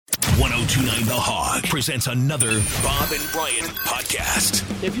1029 The Hog presents another Bob and Brian podcast.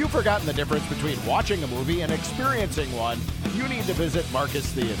 If you've forgotten the difference between watching a movie and experiencing one, you need to visit Marcus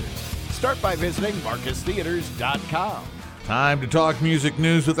Theaters. Start by visiting marcustheaters.com. Time to talk music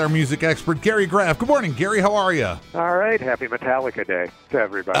news with our music expert, Gary Graff. Good morning, Gary. How are you? All right. Happy Metallica Day to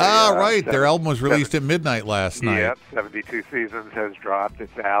everybody. Right. Their album was released at midnight last night. Yep. 72 Seasons has dropped.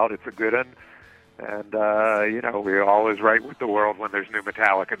 It's out. It's a good one. And, we're always right with the world when there's new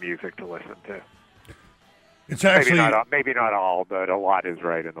Metallica music to listen to. It's actually maybe not all, but a lot is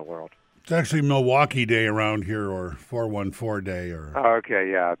right in the world. It's actually Milwaukee Day around here, or 414 Day, or okay,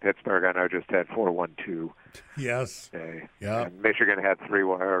 yeah. Pittsburgh, I know, just had 412. Yes. Day. Yeah. And Michigan had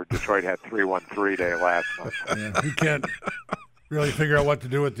Detroit had 313 Day last month. Yeah, we can't really figure out what to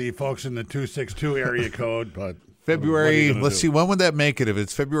do with the folks in the 262 area code, but February, let's see, when would that make it? If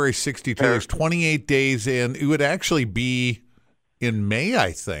it's February 62, there's 28 days in. It would actually be in May,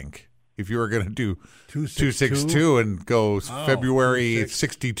 I think, if you were going to do 262 and go February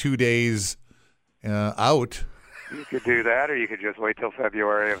 62 days out. You could do that, or you could just wait till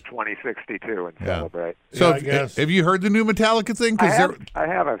February of 2062 and celebrate. So, yeah, have you heard the new Metallica thing? I have.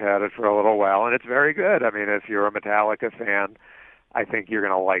 I've had it for a little while, and it's very good. I mean, if you're a Metallica fan, I think you're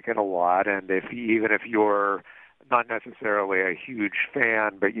going to like it a lot. And even if you're not necessarily a huge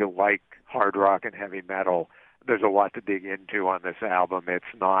fan, but you like hard rock and heavy metal, there's a lot to dig into on this album. It's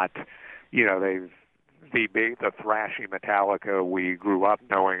not, the thrashy Metallica we grew up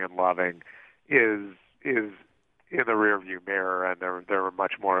knowing and loving is in the rearview mirror, and they're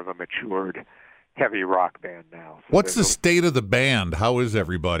much more of a matured heavy rock band now. So what's the state of the band? How is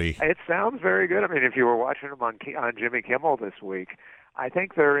everybody? It sounds very good. I mean, if you were watching them on Jimmy Kimmel this week, I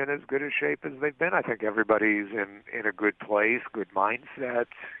think they're in as good a shape as they've been. I think everybody's in a good place, good mindset.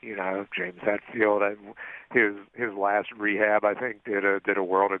 James Hetfield, his last rehab, I think, did a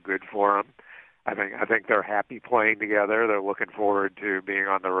world of good for him. I think they're happy playing together. They're looking forward to being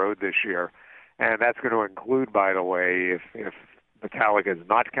on the road this year, and that's going to include, by the way, if Metallica is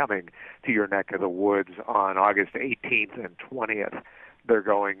not coming to your neck of the woods on August 18th and 20th, they're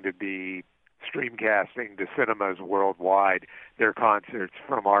going to be streamcasting to cinemas worldwide their concerts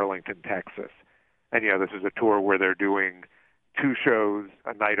from Arlington, Texas. And, this is a tour where they're doing 2 shows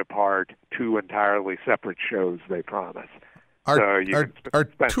a night apart, 2 entirely separate shows, they promise. Are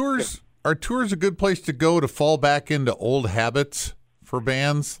tours a good place to go to fall back into old habits for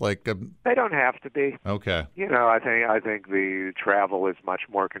bands? They don't have to be. Okay. I think the travel is much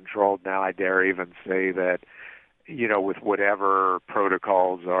more controlled now. I dare even say that, with whatever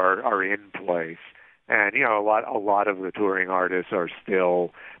protocols are in place. And, a lot of the touring artists are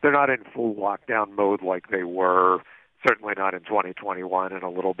still, they're not in full lockdown mode like they were, certainly not in 2021 and a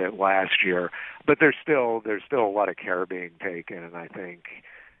little bit last year. But there's still a lot of care being taken. And I think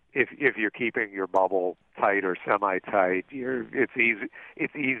if you're keeping your bubble tight or semi-tight, it's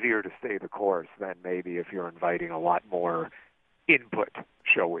easier to stay the course than maybe if you're inviting a lot more input,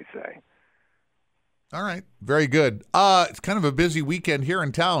 shall we say. All right. Very good. It's kind of a busy weekend here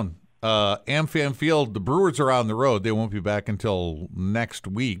in town. AmFam Field, the Brewers are on the road. They won't be back until next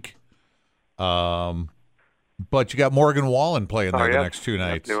week. But you got Morgan Wallen playing there the next 2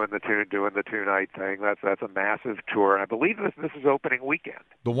 nights. Doing the 2-night thing. That's a massive tour. And I believe this is opening weekend.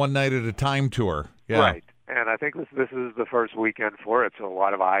 The one night at a time tour. Yeah. Right. And I think this is the first weekend for it, so a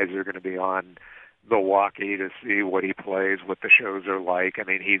lot of eyes are going to be on Milwaukee to see what he plays, what the shows are like. I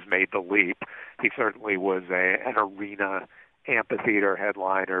mean, he's made the leap. He certainly was an arena amphitheater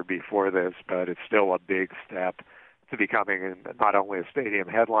headliner before this, but it's still a big step to becoming not only a stadium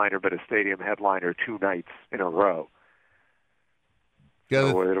headliner, but a stadium headliner 2 nights in a row.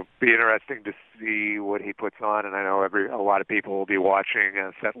 Yeah, so it'll be interesting to see what he puts on, and I know a lot of people will be watching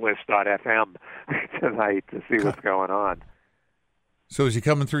setlist.fm tonight to see what's going on. So is he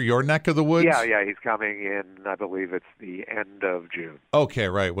coming through your neck of the woods? Yeah, he's coming in, I believe it's the end of June. Okay,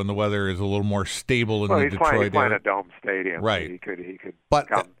 right, when the weather is a little more stable in the Detroit area. He's playing a dome stadium. Right. He could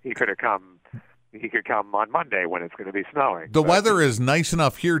come on Monday when it's going to be snowing. The weather is nice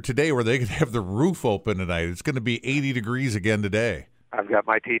enough here today where they could have the roof open tonight. It's going to be 80 degrees again today. I've got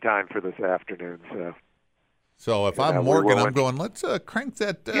my tea time for this afternoon, so if I'm Morgan, I'm going, let's crank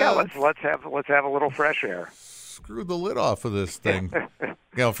that. Let's have a little fresh air. Screw the lid off of this thing.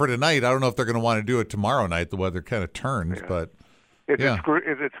 For tonight, I don't know if they're going to want to do it tomorrow night. The weather kind of turns, but is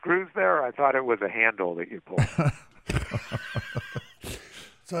it screws there? I thought it was a handle that you pull.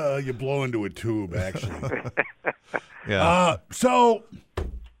 So you blow into a tube, actually. Yeah. So,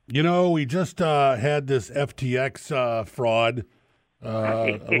 we just had this FTX fraud.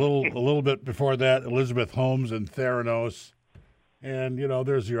 A little bit before that, Elizabeth Holmes and Theranos. And,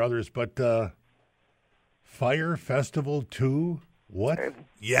 there's your others. But Fire Festival 2, what?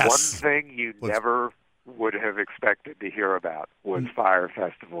 Yes. One thing you never would have expected to hear about was Fire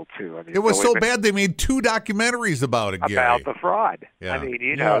Festival 2. I mean, It was so bad they made 2 documentaries about it, Gary. About the fraud. Yeah. I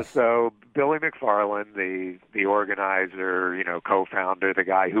mean, so Billy McFarland, the organizer, co-founder, the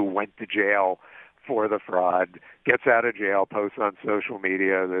guy who went to jail for the fraud, gets out of jail, posts on social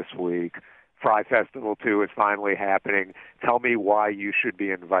media this week, Frye Festival 2 is finally happening. Tell me why you should be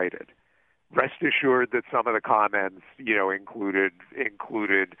invited. Rest assured that some of the comments, included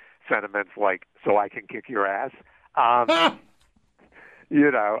sentiments like, so I can kick your ass.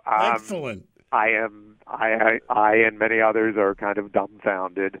 Excellent. I and many others are kind of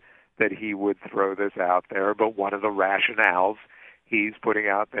dumbfounded that he would throw this out there. But one of the rationales he's putting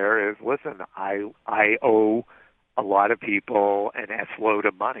out there is, listen, I owe a lot of people an S-load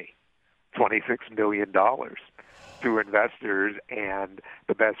of money, $26 million to investors, and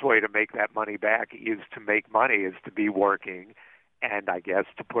the best way to make that money back is to make money, is to be working, and I guess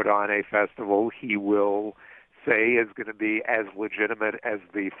to put on a festival he will say is going to be as legitimate as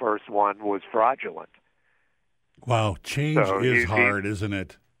the first one was fraudulent. Wow, change is hard, isn't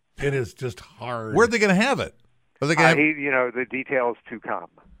it? It is just hard. Where are they going to have it? Are they going to the details to come.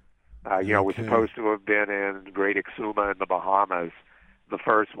 It was supposed to have been in Great Exuma in the Bahamas, the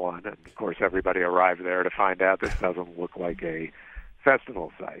first one, and of course everybody arrived there to find out this doesn't look like a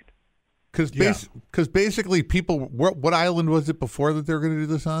festival site. Because basically people, what island was it before that they were going to do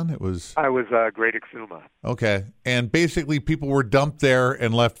this on? It was Great Exuma. Okay, and basically people were dumped there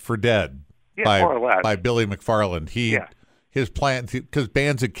and left for dead more or less. by Billy McFarland. His plan, because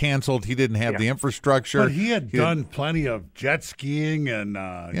bands had canceled, he didn't have the infrastructure. But he had done plenty of jet skiing and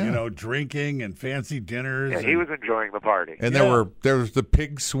drinking and fancy dinners. Yeah, he was enjoying the party. And there was the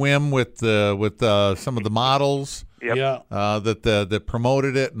pig swim with some of the models. Yep. Yeah. That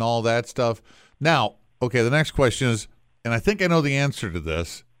promoted it and all that stuff. Now, okay, the next question is, and I think I know the answer to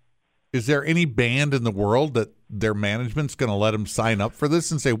this, is there any band in the world that their management's going to let them sign up for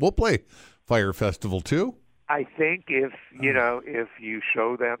this and say, we'll play Fire Festival 2? I think if you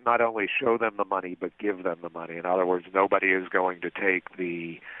show them, not only show them the money, but give them the money. In other words, nobody is going to take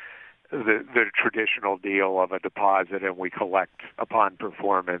the traditional deal of a deposit and we collect upon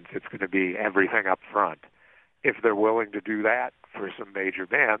performance. It's going to be everything up front. If they're willing to do that for some major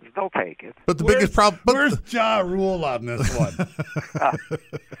bands, they'll take it. But the biggest problem... Where's Ja Rule on this one?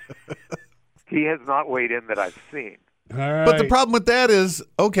 He has not weighed in that I've seen. All right. But the problem with that is,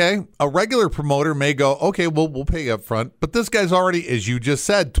 okay, a regular promoter may go, okay, well, we'll pay you up front. But this guy's already, as you just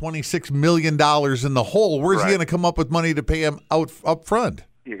said, $26 million in the hole. Where's he going to come up with money to pay him up front?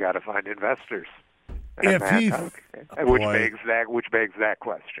 You got to find investors. Which begs that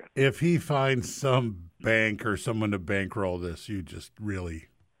question. If he finds some bank or someone to bankroll this, you just really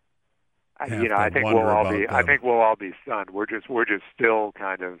I think we'll all be stunned. We're just still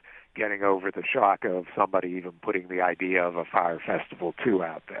kind of getting over the shock of somebody even putting the idea of a Fire Festival 2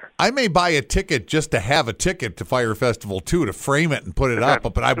 out there. I may buy a ticket just to have a ticket to Fire Festival 2 to frame it and put it up,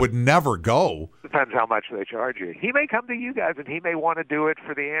 but I would never go. Depends how much they charge you. He may come to you guys and he may want to do it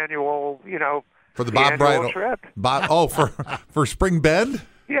for the annual, for the Bob Bridal trip. For Spring Bend?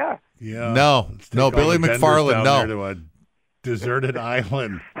 Yeah. Yeah. No, Billy McFarland, no. To a deserted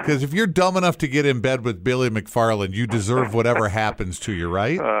island. Because if you're dumb enough to get in bed with Billy McFarland, you deserve whatever happens to you,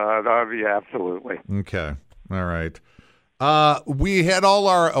 right? Yeah, absolutely. Okay. All right. We had all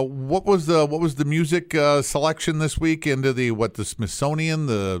our what was the music selection this week into the Smithsonian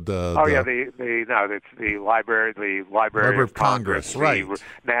it's the Library of Congress, right? The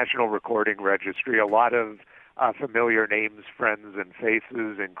National Recording Registry. A lot of familiar names, friends, and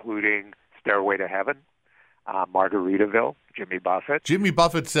faces, including Stairway to Heaven, Margaritaville, Jimmy Buffett. Jimmy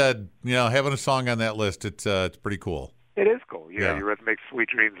Buffett said, having a song on that list, it's pretty cool. It is cool. Eurythmics' Sweet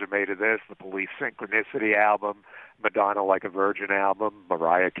Dreams Are Made of This, the Police Synchronicity album, Madonna Like a Virgin album,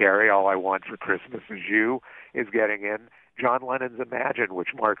 Mariah Carey, All I Want for Christmas Is You is getting in. John Lennon's Imagine, which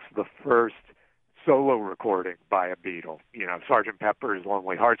marks the first solo recording by a Beatle. Sgt. Pepper's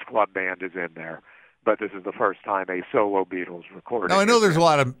Lonely Hearts Club Band is in there. But this is the first time a solo Beatles recording. Now, I know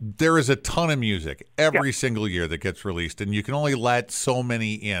there is a ton of music every single year that gets released, and you can only let so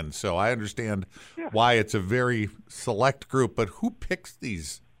many in. So I understand why it's a very select group, but who picks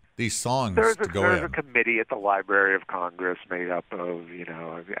these songs to go in? There's a committee at the Library of Congress made up of,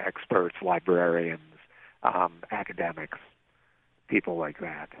 experts, librarians, academics, people like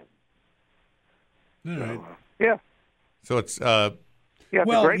that. All right. So it's... Yeah,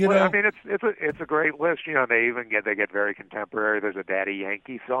 it's a great list. I mean, it's a great list. They get very contemporary. There's a Daddy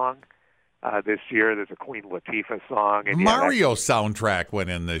Yankee song this year. There's a Queen Latifah song. And Mario soundtrack went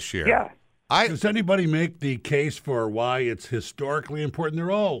in this year. Yeah. Does anybody make the case for why it's historically important?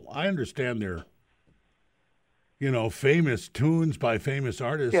 I understand they're, famous tunes by famous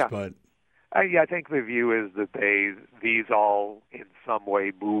artists, but... I think the view is that these all in some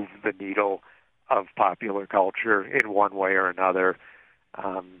way move the needle of popular culture in one way or another.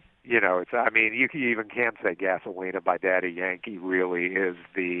 You even can't say Gasolina by Daddy Yankee really is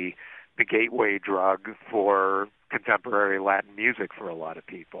the gateway drug for contemporary Latin music for a lot of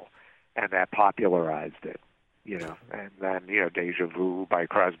people, and that popularized it. And then Deja Vu by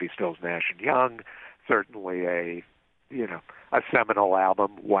Crosby, Stills, Nash and Young, certainly a seminal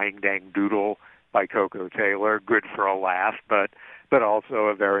album. Wang Dang Doodle by Coco Taylor, good for a laugh, but also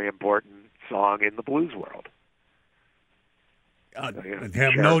a very important song in the blues world. I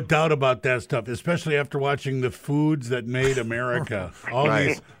have no doubt about that stuff, especially after watching The Foods That Made America.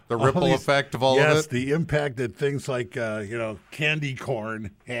 The ripple effect of all of it. Yes, the impact that things like, candy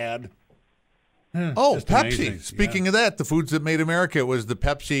corn had. Pepsi. Amazing. Speaking of that, The Foods That Made America, it was the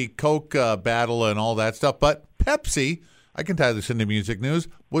Pepsi-Coke battle and all that stuff. But Pepsi, I can tie this into music news,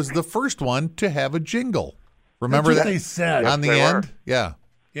 was the first one to have a jingle. Remember that? They said. On the end? Yeah.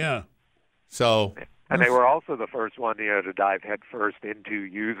 Yeah. So... And they were also the first one, to dive headfirst into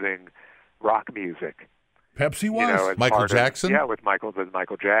using rock music. Pepsi was Michael Jackson. With the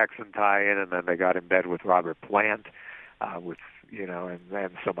Michael Jackson tie-in, and then they got in bed with Robert Plant, and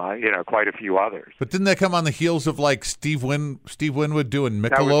some, quite a few others. But didn't that come on the heels of like Steve Winwood doing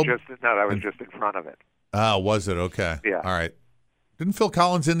Michelob? That was just in front of it. Oh, was it? Okay. Yeah. All right. Didn't Phil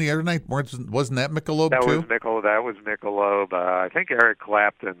Collins in the other night? Wasn't that Michelob too? That was Michelob. I think Eric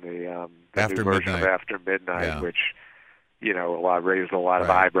Clapton, the After new version Midnight. of After Midnight, which raised a lot of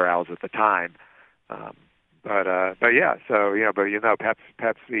Right. eyebrows at the time.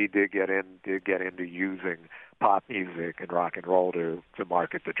 Pepsi did get into using pop music and rock and roll to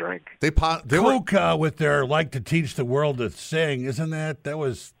market the drink. Coke with their like to teach the world to sing, isn't that? That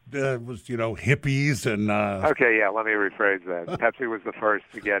was hippies and. Okay, yeah. Let me rephrase that. Pepsi was the first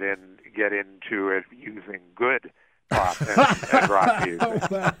to get into it using good pop and rock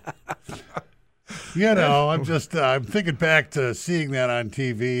music. I'm thinking back to seeing that on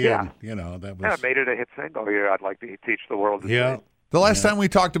TV, and that was. Yeah, it made it a hit single. I'd like to teach the world to sing. The last time we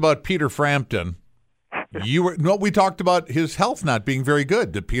talked about Peter Frampton, we talked about his health not being very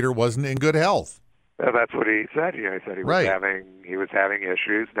good. That Peter wasn't in good health. Well, that's what he said. He said he was having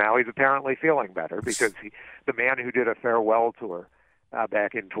issues. Now he's apparently feeling better because the man who did a farewell tour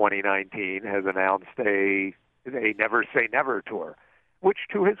back in 2019 has announced a Never Say Never tour, which,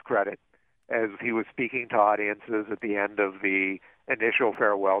 to his credit, as he was speaking to audiences at the end of the initial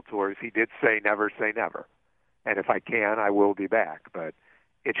farewell tours, he did say never say never. And if I can, I will be back. But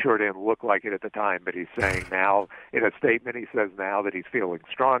it sure didn't look like it at the time. But he's saying now, in a statement, he says now that he's feeling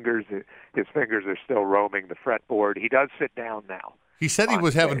stronger. His fingers are still roaming the fretboard. He does sit down now. He said he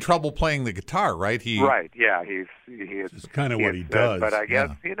was having trouble playing the guitar, right? Right, yeah. It's kind of what he does. But I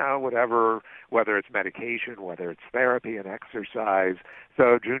guess, whether it's medication, whether it's therapy and exercise.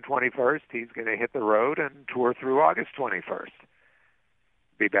 So June 21st, he's going to hit the road and tour through August 21st.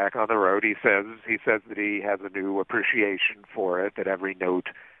 Be back on the road. He says that he has a new appreciation for it, that every note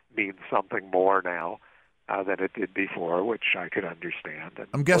means something more now than it did before, which I could understand. And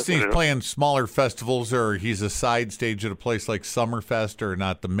I'm guessing he's playing smaller festivals, or he's a side stage at a place like Summerfest, or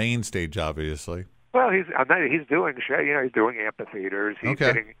not the main stage, obviously. Well, he's doing he's doing amphitheaters.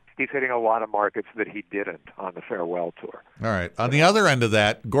 He's hitting a lot of markets that he didn't on the farewell tour. All right. On the other end of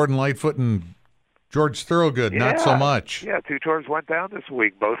that, Gordon Lightfoot and George Thorogood, not so much. Yeah, 2 tours went down this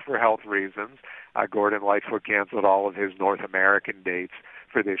week, both for health reasons. Gordon Lightfoot canceled all of his North American dates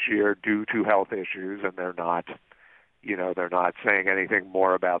for this year due to health issues, and they're not saying anything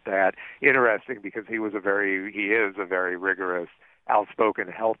more about that. Interesting, because he is a very rigorous, outspoken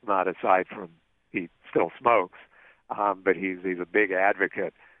health nut, aside from he still smokes, but he's a big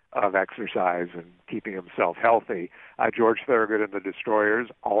advocate of exercise and keeping himself healthy. George Thorogood and the Destroyers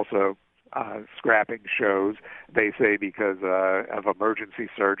also scrapping shows, they say, because of emergency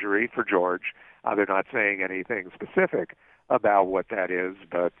surgery for George. They're not saying anything specific about what that is,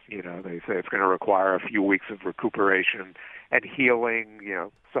 but they say it's going to require a few weeks of recuperation and healing.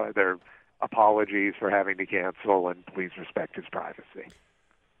 So their apologies for having to cancel, and please respect his privacy.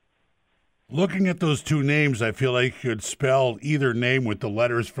 Looking at those 2 names, I feel like you could spell either name with the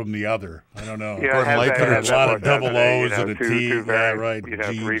letters from the other. I don't know. Gordon Lightfoot has a lot of double O's and a two T. very, right.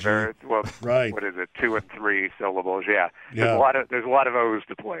 Right. What is it? 2 and 3 syllables. Yeah. Yeah. There's a lot of O's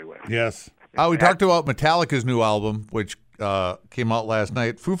to play with. Yes. We talked about Metallica's new album, which came out last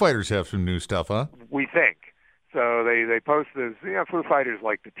night. Foo Fighters have some new stuff, huh? We think. So they posted this, Foo Fighters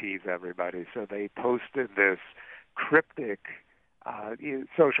like to tease everybody, so they posted this cryptic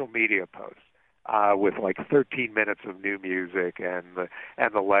social media post with like 13 minutes of new music and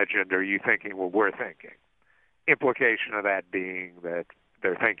the legend, are you thinking, well, we're thinking. Implication of that being that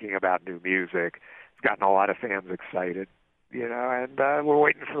they're thinking about new music. It's gotten a lot of fans excited, and we're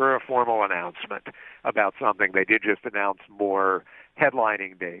waiting for a formal announcement about something. They did just announce more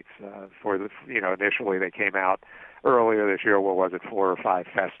headlining dates for the, initially they came out earlier this year, 4 or 5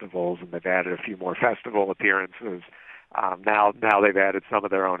 festivals, and they've added a few more festival appearances. Now they've added some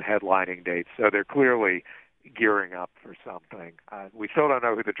of their own headlining dates, so they're clearly gearing up for something. We still don't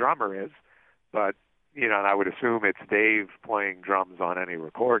know who the drummer is, but and I would assume it's Dave playing drums on any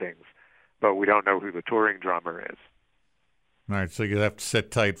recordings, but we don't know who the touring drummer is. All right, so you have to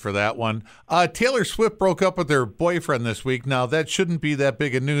sit tight for that one. Taylor Swift broke up with her boyfriend this week. Now, that shouldn't be that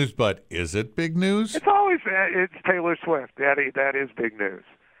big of news, but is it big news? It's Taylor Swift. That is big news.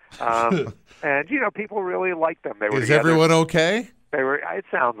 And, people really like them. Is everyone okay? It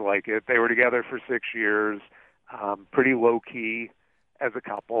sounds like it. They were together for 6 years, pretty low-key as a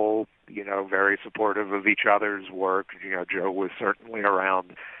couple, very supportive of each other's work. Joe was certainly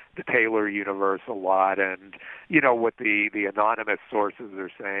around the Taylor universe a lot, and what the anonymous sources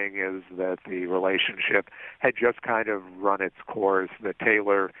are saying is that the relationship had just kind of run its course, that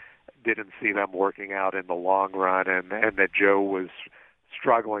Taylor didn't see them working out in the long run, and that Joe was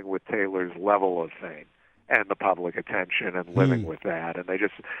struggling with Taylor's level of fame and the public attention and living with that, and they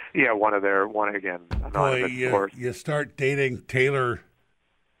just anonymous source. You start dating Taylor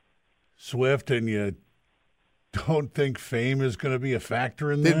Swift and you don't think fame is going to be a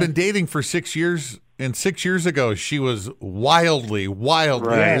factor in that? They've been dating for 6 years, and 6 years ago she was wildly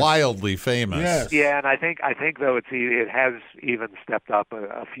famous. Yes. Yeah, and I think though it has even stepped up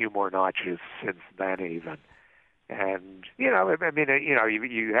a few more notches since then even. And you have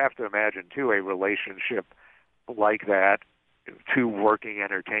to imagine too a relationship like that, two working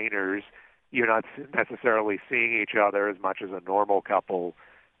entertainers, you're not necessarily seeing each other as much as a normal couple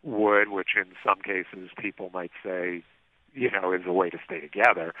would, which in some cases people might say, is a way to stay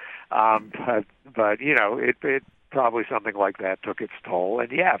together. But it probably something like that took its toll.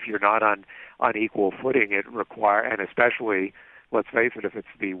 And yeah, if you're not on equal footing, and especially, let's face it, if it's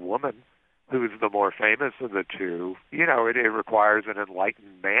the woman who's the more famous of the two, it requires an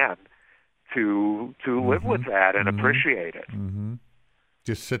enlightened man to live with that and appreciate it. Mm-hmm.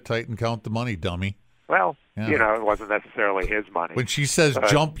 Just sit tight and count the money, dummy. Well, it wasn't necessarily his money. When she says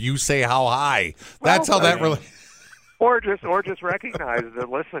jump, you say how high. That's how that really. Or just recognize that.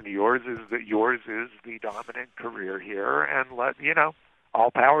 Listen, yours is the dominant career here, and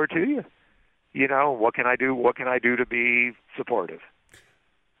all power to you. What can I do? What can I do to be supportive?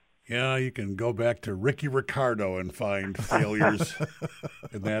 Yeah, you can go back to Ricky Ricardo and find failures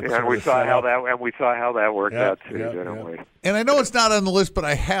in that. And we saw how that worked out too, didn't we? And I know it's not on the list, but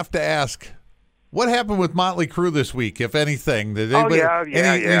I have to ask. What happened with Motley Crue this week, if anything? Did anybody,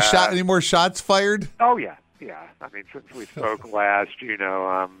 any more shots fired? Oh, yeah. I mean, since we spoke last,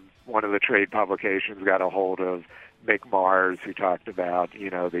 one of the trade publications got a hold of Mick Mars, who talked about,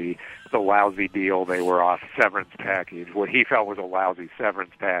 the lousy deal they were off, severance package, what he felt was a lousy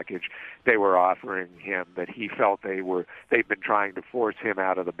severance package they were offering him, that he felt they'd been trying to force him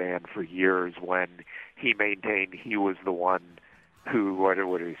out of the band for years when he maintained he was the one who, what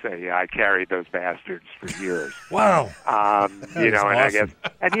did he say? Yeah, I carried those bastards for years. Wow. Awesome. I guess,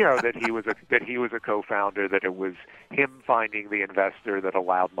 and that he was a co-founder, that it was him finding the investor that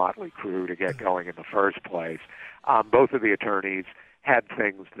allowed Motley Crue to get going in the first place. Both of the attorneys had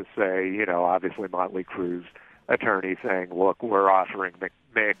things to say. Obviously Motley Crue's attorney saying, "Look, we're offering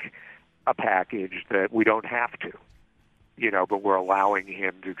Mick a package that we don't have to, but we're allowing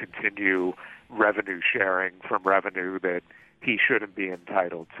him to continue revenue sharing from revenue that he shouldn't be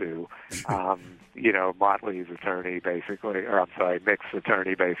entitled to." Motley's attorney Mick's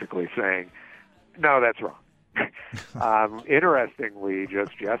attorney basically saying, no, that's wrong. Interestingly,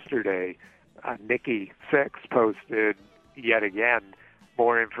 just yesterday, Nikki Sixx posted yet again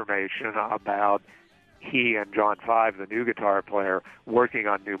more information about he and John Five, the new guitar player, working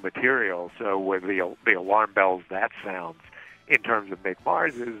on new material. So with the alarm bells that sounds in terms of Mick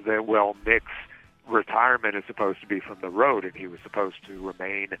Mars is that, Mick's retirement is supposed to be from the road, and he was supposed to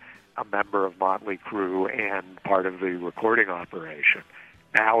remain a member of Motley Crue and part of the recording operation.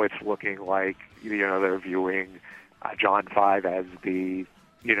 Now it's looking like they're viewing John Five as the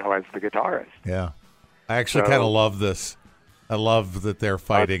guitarist. Yeah, I actually kind of love this. I love that they're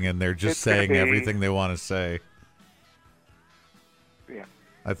fighting and they're just saying everything they want to say.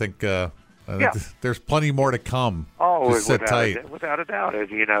 I think there's plenty more to come. Oh, just sit tight. Without a doubt, as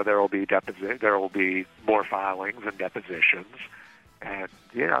you know, there will be more filings and depositions, and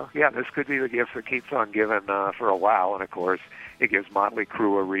this could be the gift that keeps on giving for a while. And of course, it gives Motley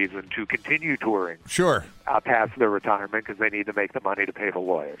Crue a reason to continue touring. Sure. Past their retirement because they need to make the money to pay the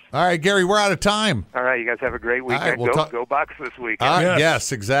lawyers. All right, Gary, we're out of time. All right, you guys have a great weekend. Go Bucks this weekend.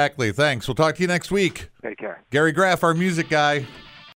 Yes, exactly. Thanks. We'll talk to you next week. Take care. Gary Graff, our music guy.